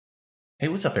Hey,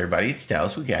 what's up everybody? It's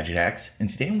Dallas with Gadget Hacks, and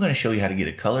today I'm going to show you how to get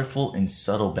a colorful and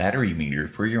subtle battery meter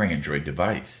for your Android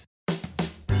device.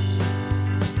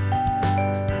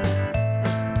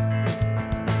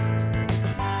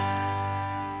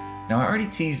 Now I already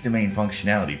teased the main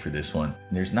functionality for this one,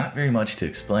 and there's not very much to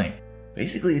explain.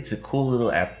 Basically, it's a cool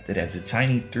little app that has a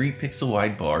tiny 3-pixel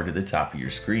wide bar to the top of your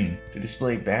screen to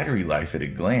display battery life at a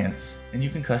glance, and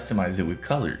you can customize it with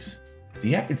colors.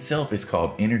 The app itself is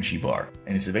called Energy Bar,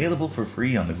 and it's available for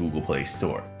free on the Google Play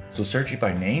Store. So search it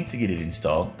by name to get it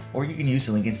installed, or you can use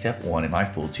the link in step 1 in my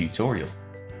full tutorial.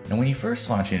 Now when you first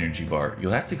launch Energy Bar,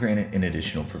 you'll have to grant it an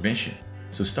additional permission.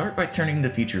 So start by turning the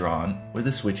feature on with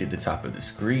a switch at the top of the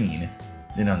screen.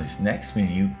 Then on this next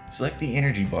menu, select the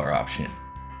Energy Bar option.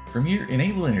 From here,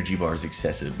 enable Energy Bar's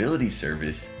accessibility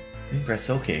service, then press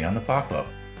OK on the pop-up.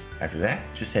 After that,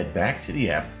 just head back to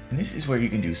the app, and this is where you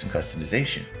can do some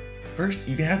customization. First,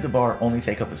 you can have the bar only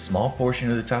take up a small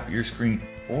portion of the top of your screen,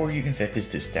 or you can set this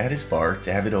to status bar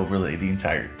to have it overlay the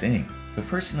entire thing. But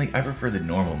personally, I prefer the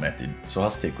normal method, so I'll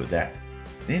stick with that.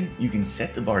 Then you can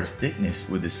set the bar's thickness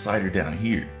with this slider down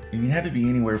here, and you can have it be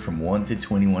anywhere from 1 to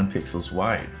 21 pixels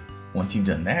wide. Once you've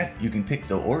done that, you can pick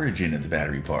the origin of the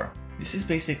battery bar. This is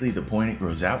basically the point it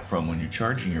grows out from when you're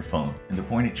charging your phone, and the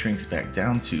point it shrinks back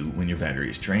down to when your battery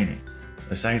is draining.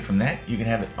 Aside from that, you can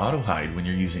have it auto hide when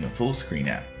you're using a full screen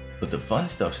app. But the fun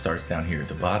stuff starts down here at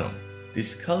the bottom.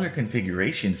 This color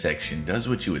configuration section does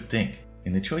what you would think,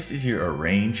 and the choices here are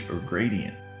range or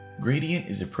gradient. Gradient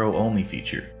is a Pro only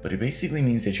feature, but it basically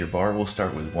means that your bar will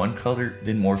start with one color,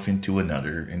 then morph into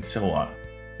another, and so on.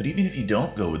 But even if you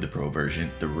don't go with the Pro version,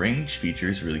 the range feature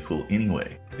is really cool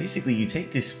anyway. Basically, you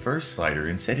take this first slider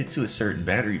and set it to a certain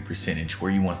battery percentage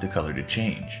where you want the color to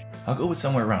change. I'll go with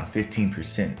somewhere around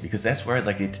 15% because that's where I'd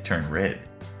like it to turn red.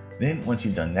 Then once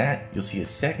you've done that, you'll see a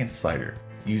second slider.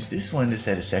 Use this one to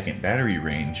set a second battery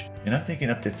range, and I'm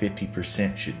thinking up to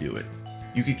 50% should do it.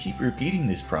 You could keep repeating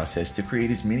this process to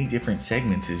create as many different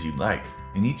segments as you'd like,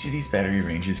 and each of these battery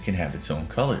ranges can have its own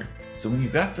color. So when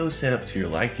you've got those set up to your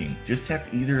liking, just tap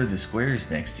either of the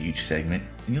squares next to each segment,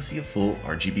 and you'll see a full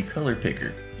RGB color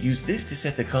picker. Use this to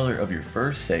set the color of your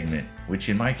first segment, which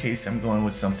in my case I'm going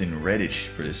with something reddish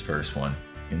for this first one.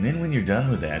 And then when you're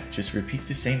done with that, just repeat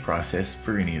the same process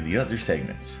for any of the other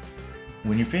segments.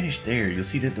 When you're finished there, you'll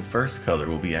see that the first color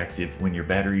will be active when your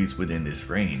battery is within this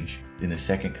range, then the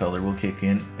second color will kick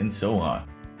in, and so on.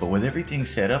 But with everything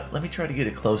set up, let me try to get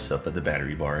a close-up of the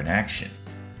battery bar in action.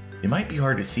 It might be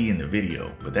hard to see in the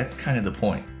video, but that's kind of the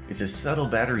point. It's a subtle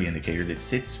battery indicator that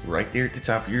sits right there at the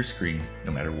top of your screen,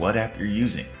 no matter what app you're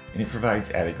using, and it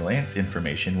provides at-a-glance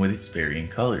information with its varying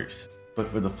colors. But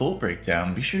for the full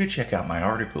breakdown, be sure to check out my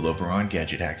article over on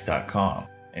GadgetHacks.com.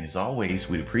 And as always,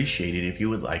 we'd appreciate it if you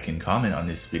would like and comment on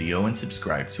this video and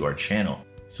subscribe to our channel.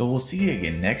 So we'll see you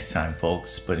again next time,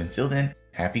 folks, but until then,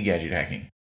 happy gadget hacking.